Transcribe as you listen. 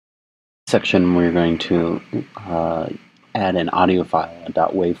Section we're going to add an audio file, a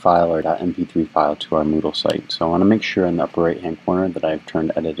 .wav file or .mp3 file to our Moodle site. So I want to make sure in the upper right hand corner that I've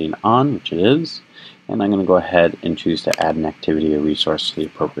turned editing on, which it is, and I'm going to go ahead and choose to add an activity or resource to the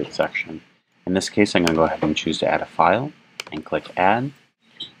appropriate section. In this case, I'm going to go ahead and choose to add a file and click add,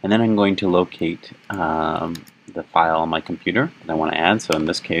 and then I'm going to locate the file on my computer that I want to add. So in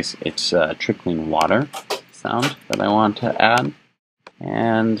this case, it's trickling water sound that I want to add.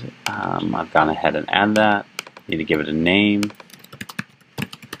 And I've gone ahead and add that. Need to give it a name.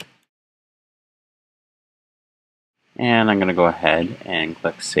 And I'm going to go ahead and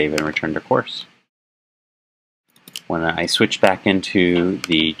click Save and Return to Course. When I switch back into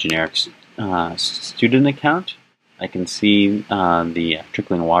the generic student account, I can see the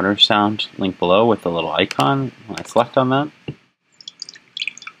trickling water sound link below with the little icon. When I select on that,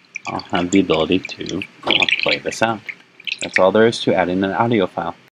 I'll have the ability to play the sound. That's all there is to adding an audio file.